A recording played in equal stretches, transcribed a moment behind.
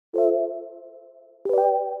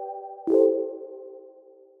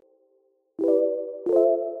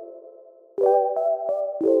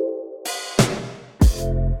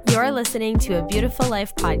You're listening to a Beautiful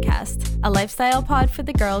Life podcast, a lifestyle pod for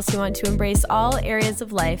the girls who want to embrace all areas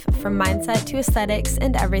of life, from mindset to aesthetics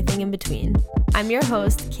and everything in between. I'm your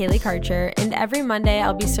host, Kaylee Karcher, and every Monday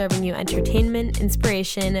I'll be serving you entertainment,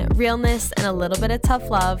 inspiration, realness, and a little bit of tough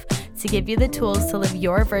love to give you the tools to live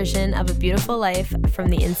your version of a beautiful life from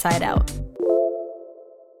the inside out.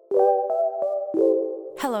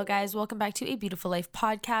 Hello guys, welcome back to a Beautiful Life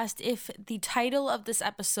podcast. If the title of this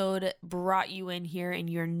episode brought you in here and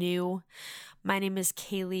you're new, my name is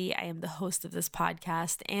Kaylee. I am the host of this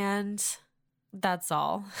podcast, and that's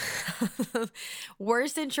all.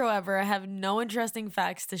 Worst intro ever. I have no interesting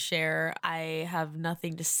facts to share. I have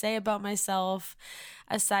nothing to say about myself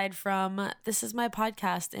aside from this is my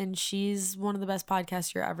podcast, and she's one of the best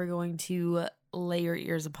podcasts you're ever going to lay your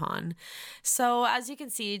ears upon. So as you can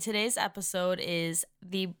see, today's episode is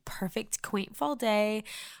the perfect quaint fall day.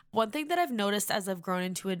 One thing that I've noticed as I've grown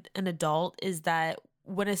into an adult is that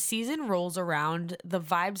when a season rolls around, the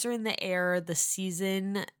vibes are in the air. The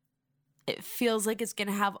season, it feels like it's going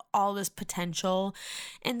to have all this potential.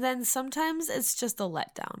 And then sometimes it's just a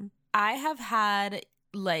letdown. I have had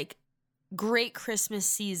great Christmas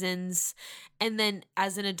seasons, and then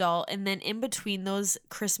as an adult, and then in between those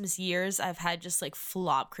Christmas years, I've had just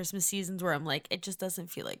flop Christmas seasons where I'm like, it just doesn't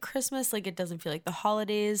feel like Christmas, it doesn't feel like the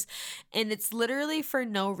holidays, and it's literally for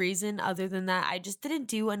no reason other than that I just didn't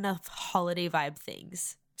do enough holiday vibe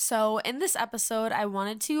things. So in this episode, I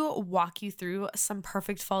wanted to walk you through some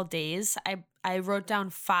perfect fall days. I wrote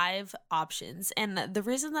down 5 options. And the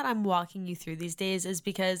reason that I'm walking you through these days is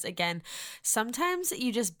because, again, sometimes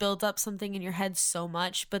you just build up something in your head so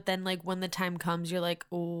much, but then when the time comes, you're like,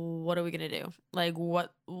 oh, what are we going to do?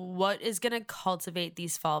 What is going to cultivate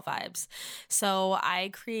these fall vibes? So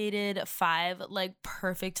I created 5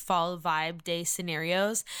 perfect fall vibe day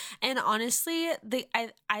scenarios. And honestly,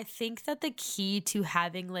 I think that the key to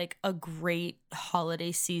having a great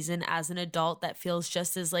holiday season as an adult that feels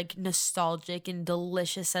just as nostalgic and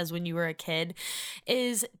delicious as when you were a kid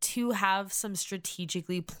is to have some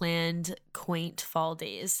strategically planned quaint fall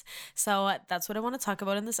days. So that's what I want to talk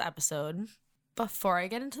about in this episode. Before I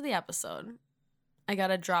get into the episode, I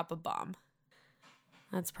gotta drop a bomb.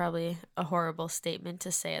 That's probably a horrible statement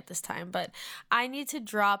to say at this time, but I need to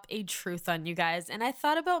drop a truth on you guys. And I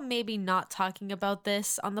thought about maybe not talking about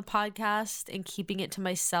this on the podcast and keeping it to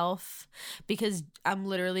myself because I'm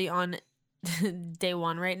literally on day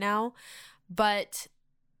 1 right now. But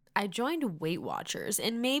I joined Weight Watchers,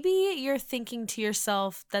 and maybe you're thinking to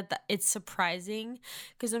yourself that it's surprising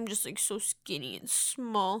because I'm just so skinny and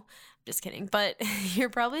small. Just kidding. But you're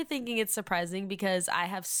probably thinking it's surprising because I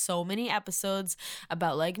have so many episodes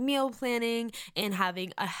about meal planning and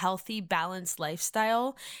having a healthy, balanced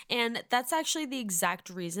lifestyle. And that's actually the exact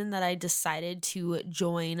reason that I decided to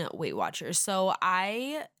join Weight Watchers. So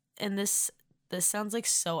this sounds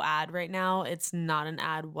so ad right now. It's not an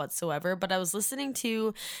ad whatsoever, but I was listening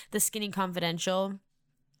to the Skinny Confidential,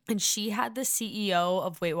 and she had the CEO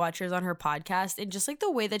of Weight Watchers on her podcast, and just the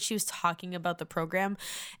way that she was talking about the program,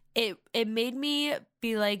 it made me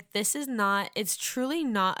be it's truly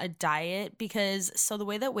not a diet, because so the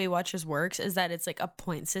way that Weight Watchers works is that it's a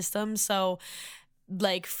point system. So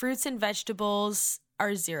fruits and vegetables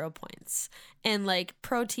are 0 points, and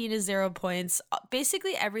protein is 0 points.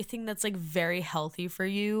 Basically everything that's very healthy for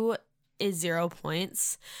you is 0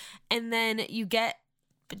 points. And then you get,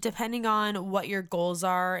 depending on what your goals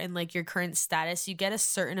are and your current status, you get a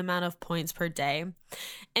certain amount of points per day.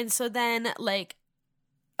 And so then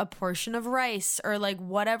a portion of rice or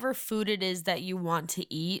whatever food it is that you want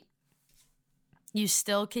to eat, you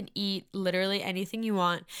still can eat literally anything you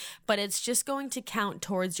want, but it's just going to count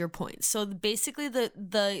towards your points. So basically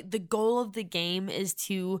the goal of the game is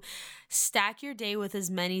to stack your day with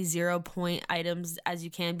as many 0 point items as you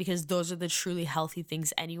can, because those are the truly healthy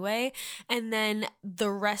things anyway. And then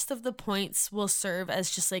the rest of the points will serve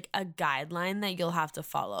as just a guideline that you'll have to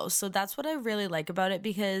follow. So that's what I really like about it,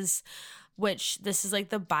 because this is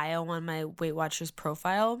the bio on my Weight Watchers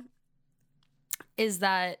profile, is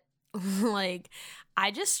that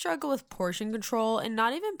I just struggle with portion control, and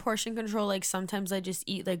not even portion control. Sometimes I just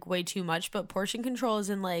eat way too much, but portion control is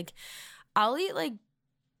in I'll eat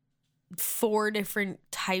 4 different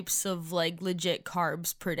types of legit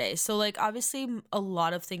carbs per day. So obviously a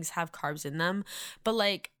lot of things have carbs in them, but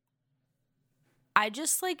I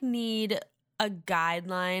just need a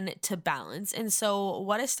guideline to balance. And so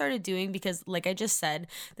what I started doing, because I just said,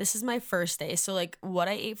 this is my first day. So what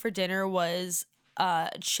I ate for dinner was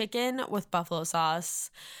chicken with buffalo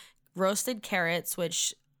sauce, roasted carrots,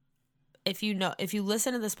 which if you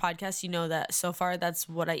listen to this podcast, you know that so far that's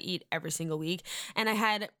what I eat every single week. And I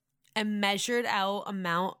had a measured out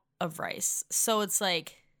amount of rice. So it's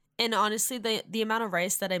like, and honestly, the amount of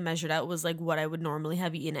rice that I measured out was like what I would normally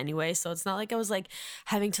have eaten anyway. So it's not like I was like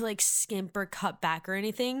having to like skimp or cut back or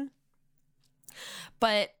anything.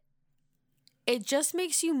 But it just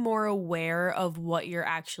makes you more aware of what you're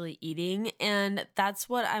actually eating. And that's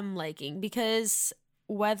what I'm liking, because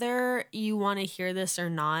whether you want to hear this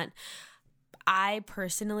or not, I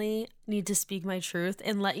personally need to speak my truth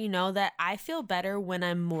and let you know that I feel better when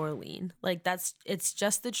I'm more lean. Like it's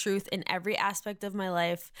just the truth in every aspect of my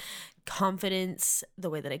life. Confidence,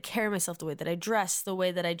 the way that I carry myself, the way that I dress, the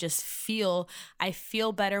way that I just feel. I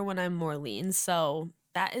feel better when I'm more lean. So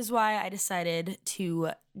that is why I decided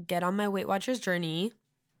to get on my Weight Watchers journey.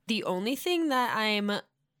 The only thing that I'm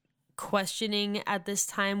questioning at this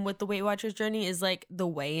time with the Weight Watchers journey is like the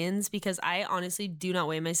weigh-ins, because I honestly do not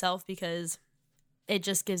weigh myself because it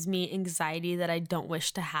just gives me anxiety that I don't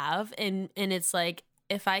wish to have. And it's like,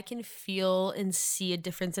 if I can feel and see a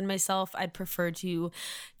difference in myself, I'd prefer to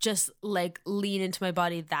just like lean into my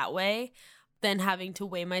body that way than having to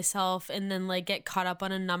weigh myself and then like get caught up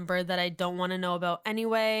on a number that I don't want to know about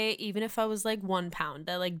anyway. Even if I was like 1 pound,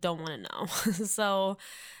 I like don't want to know. So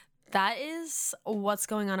that is what's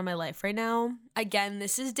going on in my life right now. Again,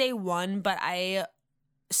 this is day 1, but I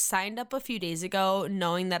signed up a few days ago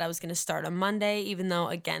knowing that I was going to start on Monday, even though,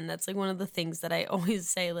 again, that's like one of the things that I always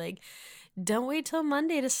say, like, don't wait till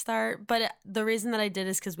Monday to start. But the reason that I did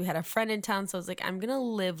is because we had a friend in town. So I was like, I'm going to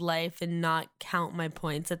live life and not count my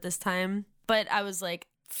points at this time. But I was like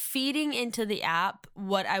feeding into the app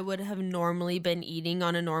what I would have normally been eating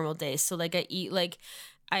on a normal day. So like I eat like,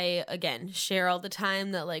 I, again, share all the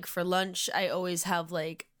time that like for lunch, I always have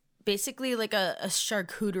like basically like a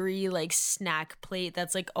charcuterie like snack plate.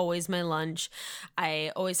 That's like always my lunch.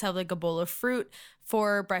 I always have like a bowl of fruit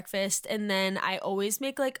for breakfast, and then I always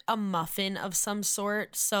make like a muffin of some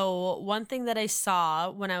sort. So one thing that I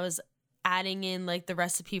saw when I was adding in like the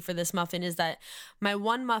recipe for this muffin is that my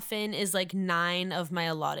one muffin is like 9 of my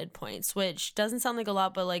allotted points, which doesn't sound like a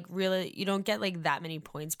lot, but like really you don't get like that many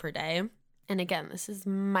points per day. And again, this is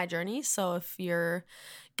my journey. So if you're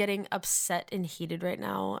getting upset and heated right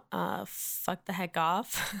now, fuck the heck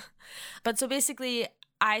off. But so basically,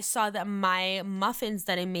 I saw that my muffins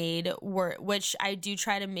that I made were, which I do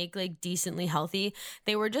try to make like decently healthy,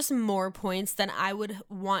 they were just more points than I would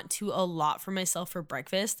want to allot for myself for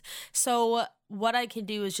breakfast. So what I can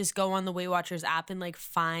do is just go on the Weight Watchers app and like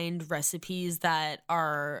find recipes that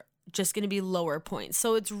are just going to be lower points.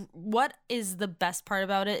 So it's, what is the best part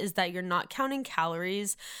about it is that you're not counting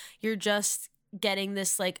calories. You're just getting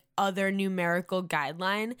this like other numerical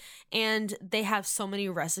guideline, and they have so many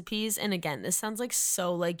recipes. And again, this sounds like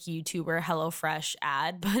so like YouTuber HelloFresh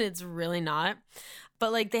ad, but it's really not.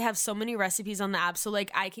 But like they have so many recipes on the app. So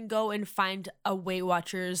like I can go and find a Weight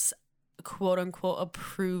Watchers quote unquote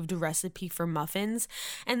approved recipe for muffins,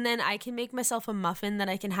 and then I can make myself a muffin that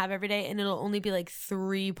I can have every day, and it'll only be like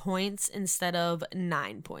 3 points instead of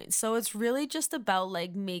 9 points. So it's really just about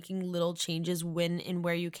like making little changes when and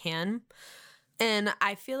where you can. And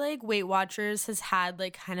I feel like Weight Watchers has had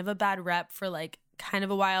like kind of a bad rep for like kind of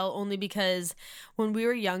a while, only because when we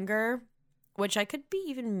were younger, which I could be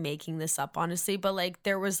even making this up honestly, but like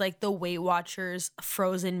there was like the Weight Watchers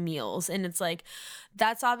frozen meals, and it's like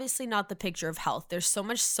that's obviously not the picture of health. There's so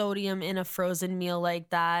much sodium in a frozen meal like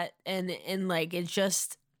that, and like it's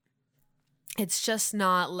just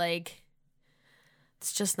not like,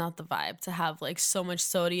 it's just not the vibe to have like so much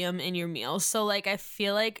sodium in your meal. So like I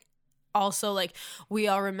feel like also like we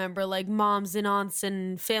all remember like moms and aunts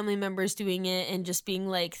and family members doing it and just being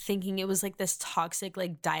like thinking it was like this toxic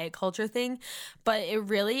like diet culture thing, but it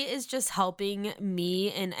really is just helping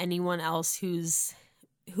me and anyone else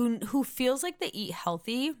who feels like they eat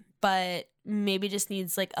healthy but maybe just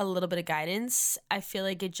needs like a little bit of guidance. I feel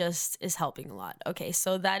like it just is helping a lot. Okay,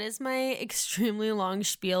 so that is my extremely long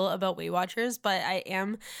spiel about Weight Watchers, but I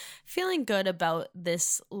am feeling good about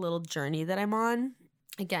this little journey that I'm on.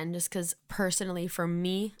 Again, just because personally for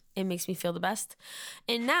me, it makes me feel the best.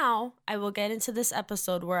 And now I will get into this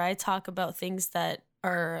episode where I talk about things that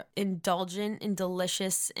are indulgent and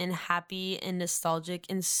delicious and happy and nostalgic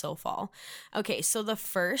and so fall. Okay, so the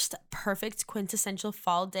first perfect quintessential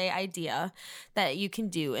fall day idea that you can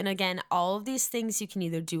do, and again, all of these things you can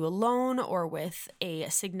either do alone or with a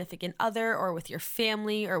significant other or with your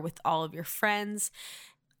family or with all of your friends.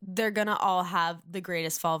 They're gonna all have the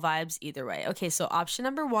greatest fall vibes either way. Okay, so option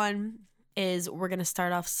number 1 is, we're gonna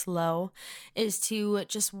start off slow, is to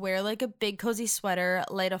just wear like a big cozy sweater,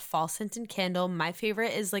 light a fall scented candle. My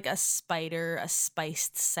favorite is like a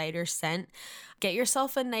spiced cider scent. Get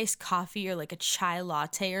yourself a nice coffee or like a chai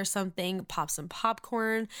latte or something, pop some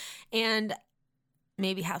popcorn, and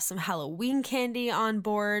maybe have some Halloween candy on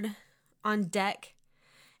board, on deck,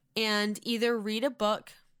 and either read a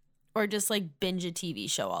book or just like binge a TV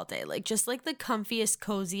show all day. Like just like the comfiest,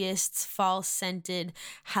 coziest, fall scented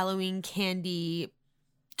Halloween candy,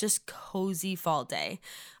 just cozy fall day.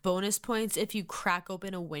 Bonus points if you crack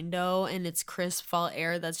open a window and it's crisp fall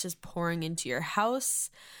air that's just pouring into your house,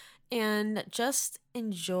 and just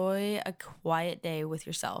enjoy a quiet day with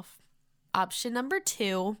yourself. Option number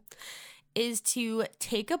 2 is to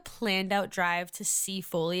take a planned out drive to see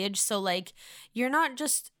foliage. So like you're not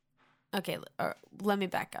just, okay, let me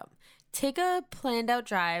back up. Take a planned out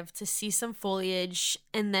drive to see some foliage,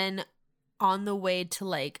 and then on the way to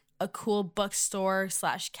like a cool bookstore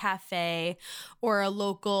 / cafe or a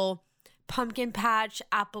local pumpkin patch,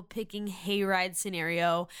 apple picking, hayride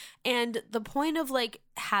scenario. And the point of like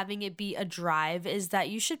having it be a drive is that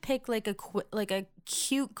you should pick like a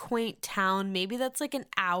cute, quaint town, maybe that's like an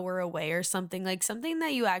hour away or something, like something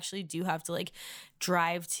that you actually do have to like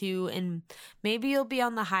drive to. And maybe you'll be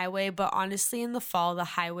on the highway, but honestly in the fall the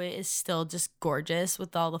highway is still just gorgeous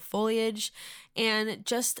with all the foliage. And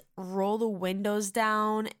just roll the windows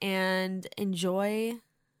down and enjoy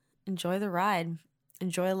the ride.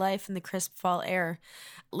 Enjoy life in the crisp fall air.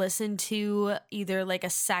 Listen to either like a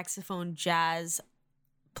saxophone jazz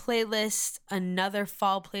playlist, another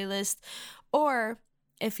fall playlist, or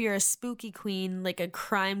if you're a spooky queen, like a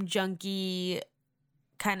crime junkie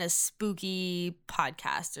kind of spooky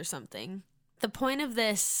podcast or something. The point of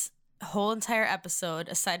this whole entire episode,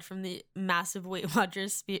 aside from the massive Weight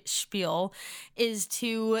Watchers spiel, is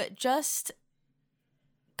to just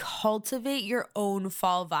cultivate your own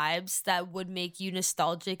fall vibes that would make you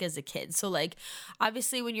nostalgic as a kid. So like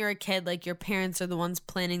obviously when you're a kid, like your parents are the ones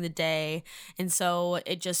planning the day, and so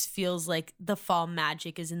it just feels like the fall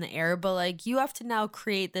magic is in the air, but like you have to now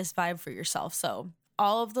create this vibe for yourself. So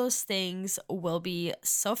all of those things will be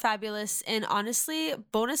so fabulous, and honestly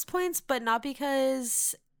bonus points, but not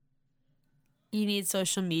because you need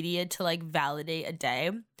social media to like validate a day.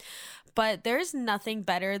 But there's nothing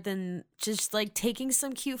better than just like taking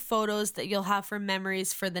some cute photos that you'll have for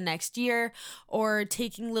memories for the next year, or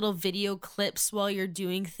taking little video clips while you're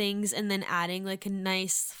doing things and then adding like a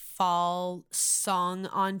nice fall song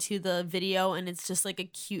onto the video, and it's just like a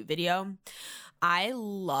cute video. I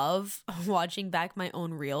love watching back my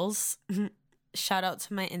own reels. Shout out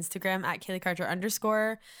to my Instagram at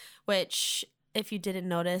 @KayleeKarcher_, which if you didn't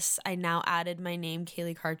notice, I now added my name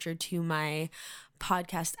Kaylee Karcher to my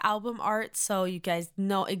podcast album art, so you guys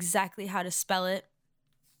know exactly how to spell it.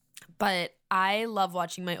 But I love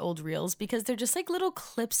watching my old reels because they're just like little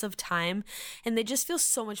clips of time, and they just feel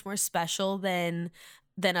so much more special than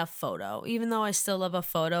a photo, even though I still love a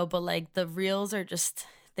photo. But like the reels are just,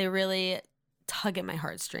 they really tug at my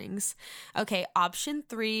heartstrings. Okay, option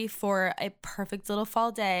 3 for a perfect little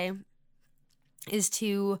fall day is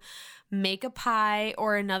to make a pie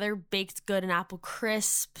or another baked good, an apple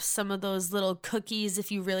crisp, some of those little cookies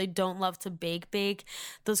if you really don't love to bake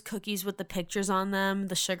those cookies with the pictures on them,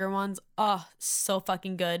 the sugar ones. Oh, so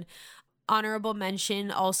fucking good. Honorable mention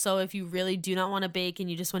also, if you really do not want to bake and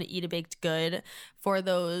you just want to eat a baked good, for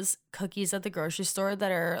those cookies at the grocery store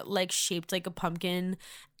that are like shaped like a pumpkin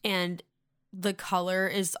and the color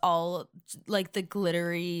is all like the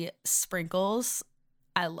glittery sprinkles.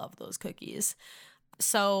 I love those cookies.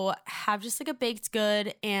 So have just like a baked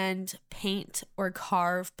good and paint or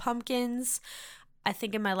carve pumpkins. I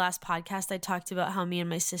think in my last podcast, I talked about how me and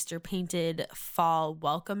my sister painted fall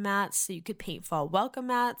welcome mats. So you could paint fall welcome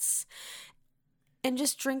mats and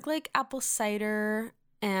just drink like apple cider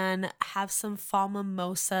and have some fall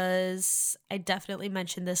mimosas. I definitely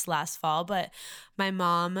mentioned this last fall, but my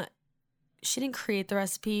mom, she didn't create the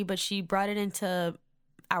recipe, but she brought it into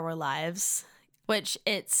our lives, which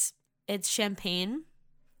it's champagne,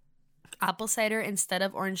 apple cider instead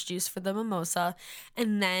of orange juice for the mimosa,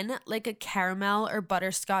 and then like a caramel or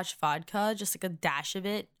butterscotch vodka, just like a dash of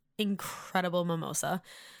it. Incredible mimosa.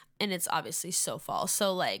 And it's obviously so fall.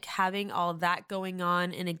 So like having all that going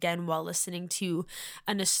on, and again while listening to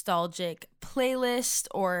a nostalgic playlist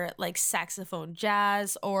or like saxophone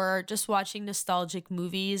jazz, or just watching nostalgic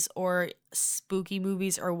movies or spooky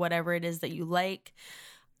movies or whatever it is that you like,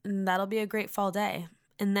 that'll be a great fall day.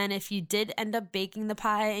 And then if you did end up baking the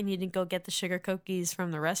pie and you didn't go get the sugar cookies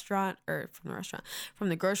from the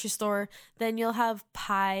grocery store, then you'll have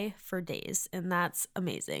pie for days, and that's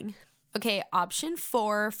amazing. Okay, option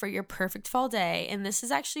 4 for your perfect fall day, and this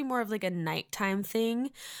is actually more of like a nighttime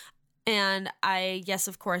thing. And I, yes,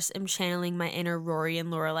 of course, am channeling my inner Rory and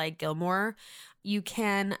Lorelai Gilmore. You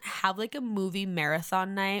can have like a movie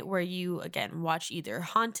marathon night where you, again, watch either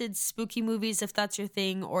haunted, spooky movies if that's your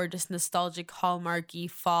thing, or just nostalgic, hallmarky,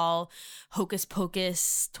 fall, hocus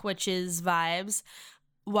pocus, Twitches vibes,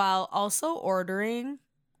 while also ordering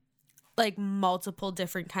like multiple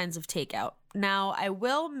different kinds of takeout. Now, I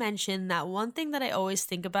will mention that one thing that I always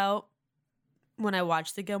think about when I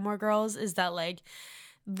watch the Gilmore Girls is that like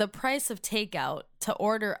the price of takeout to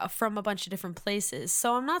order from a bunch of different places.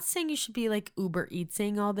 So I'm not saying you should be like Uber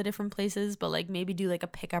Eatsing all the different places, but like maybe do like a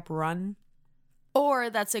pickup run.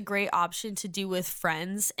 Or that's a great option to do with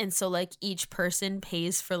friends. And so like each person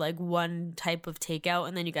pays for like one type of takeout,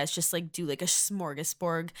 and then you guys just like do like a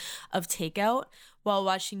smorgasbord of takeout while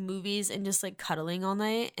watching movies and just like cuddling all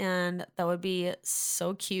night. And that would be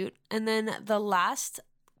so cute. And then the last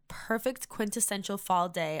perfect quintessential fall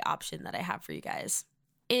day option that I have for you guys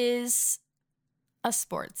is a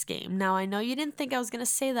sports game. Now, I know you didn't think I was going to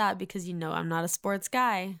say that because you know I'm not a sports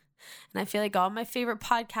guy. And I feel like all my favorite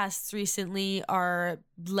podcasts recently are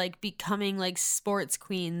like becoming like sports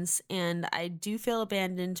queens. And I do feel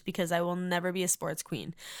abandoned because I will never be a sports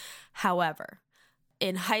queen. However,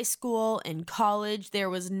 in high school, in college, there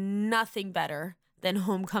was nothing better than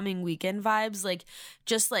homecoming weekend vibes. Like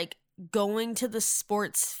just like going to the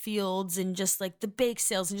sports fields and just like the bake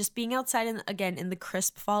sales and just being outside in the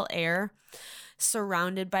crisp fall air,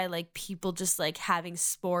 surrounded by like people just like having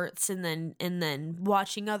sports and then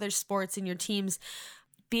watching other sports in your teams.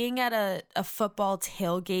 Being at a football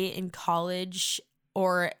tailgate in college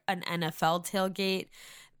or an NFL tailgate,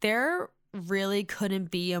 there really couldn't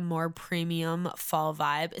be a more premium fall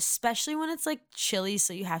vibe, especially when it's like chilly.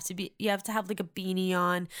 So you have to have like a beanie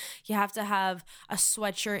on, you have to have a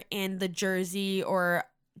sweatshirt and the jersey or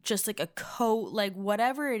just like a coat, like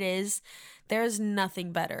whatever it is. There's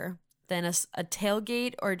nothing better than a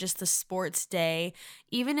tailgate or just a sports day.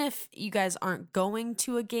 Even if you guys aren't going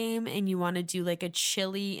to a game and you want to do like a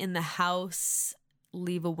chilly in the house,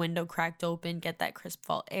 leave a window cracked open, get that crisp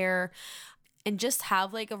fall air, and just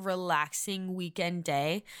have like a relaxing weekend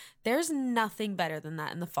day. There's nothing better than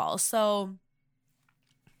that in the fall. So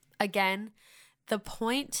again, the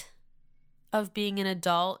point of being an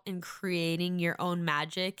adult and creating your own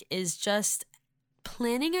magic is just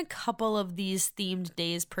planning a couple of these themed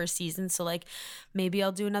days per season. So like maybe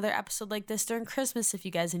I'll do another episode like this during Christmas if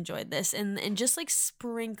you guys enjoyed this, and just like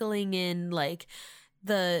sprinkling in like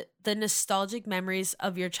the nostalgic memories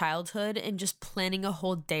of your childhood and just planning a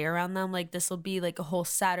whole day around them. Like this will be like a whole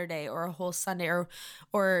Saturday or a whole Sunday,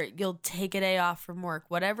 or you'll take a day off from work.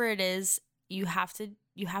 Whatever it is, you have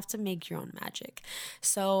to make your own magic.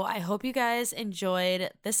 So I hope you guys enjoyed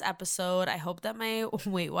this episode. I hope that my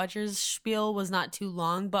Weight Watchers spiel was not too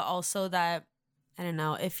long, but also that, I don't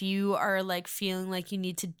know, if you are like feeling like you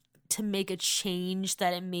need to make a change,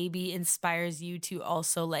 that it maybe inspires you to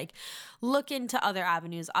also like look into other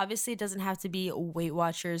avenues. Obviously, it doesn't have to be Weight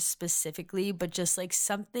Watchers specifically, but just like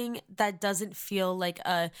something that doesn't feel like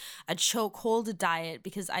a chokehold diet,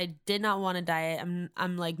 because I did not want to diet.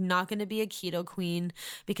 I'm like not going to be a keto queen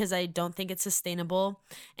because I don't think it's sustainable.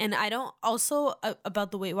 And I don't also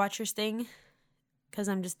about the Weight Watchers thing, because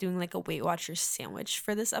I'm just doing like a Weight Watchers sandwich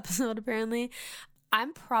for this episode apparently.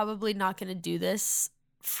 I'm probably not going to do this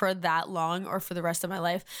for that long or for the rest of my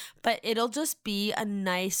life, but it'll just be a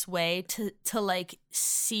nice way to like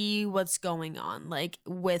see what's going on like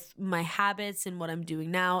with my habits and what I'm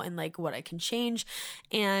doing now and like what I can change.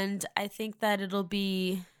 And I think that it'll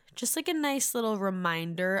be just like a nice little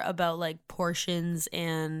reminder about like portions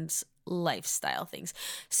and lifestyle things.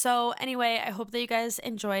 So anyway, I hope that you guys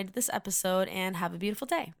enjoyed this episode and have a beautiful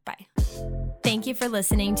day. Bye. Thank you for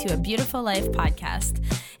listening to A Beautiful Life podcast.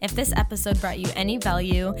 If this episode brought you any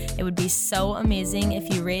value, it would be so amazing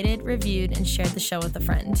if you rated, reviewed, and shared the show with a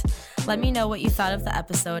friend. Let me know what you thought of the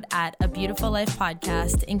episode at A Beautiful Life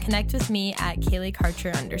podcast and connect with me at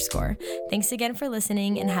KayleeKarcher_. Thanks again for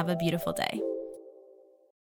listening and have a beautiful day.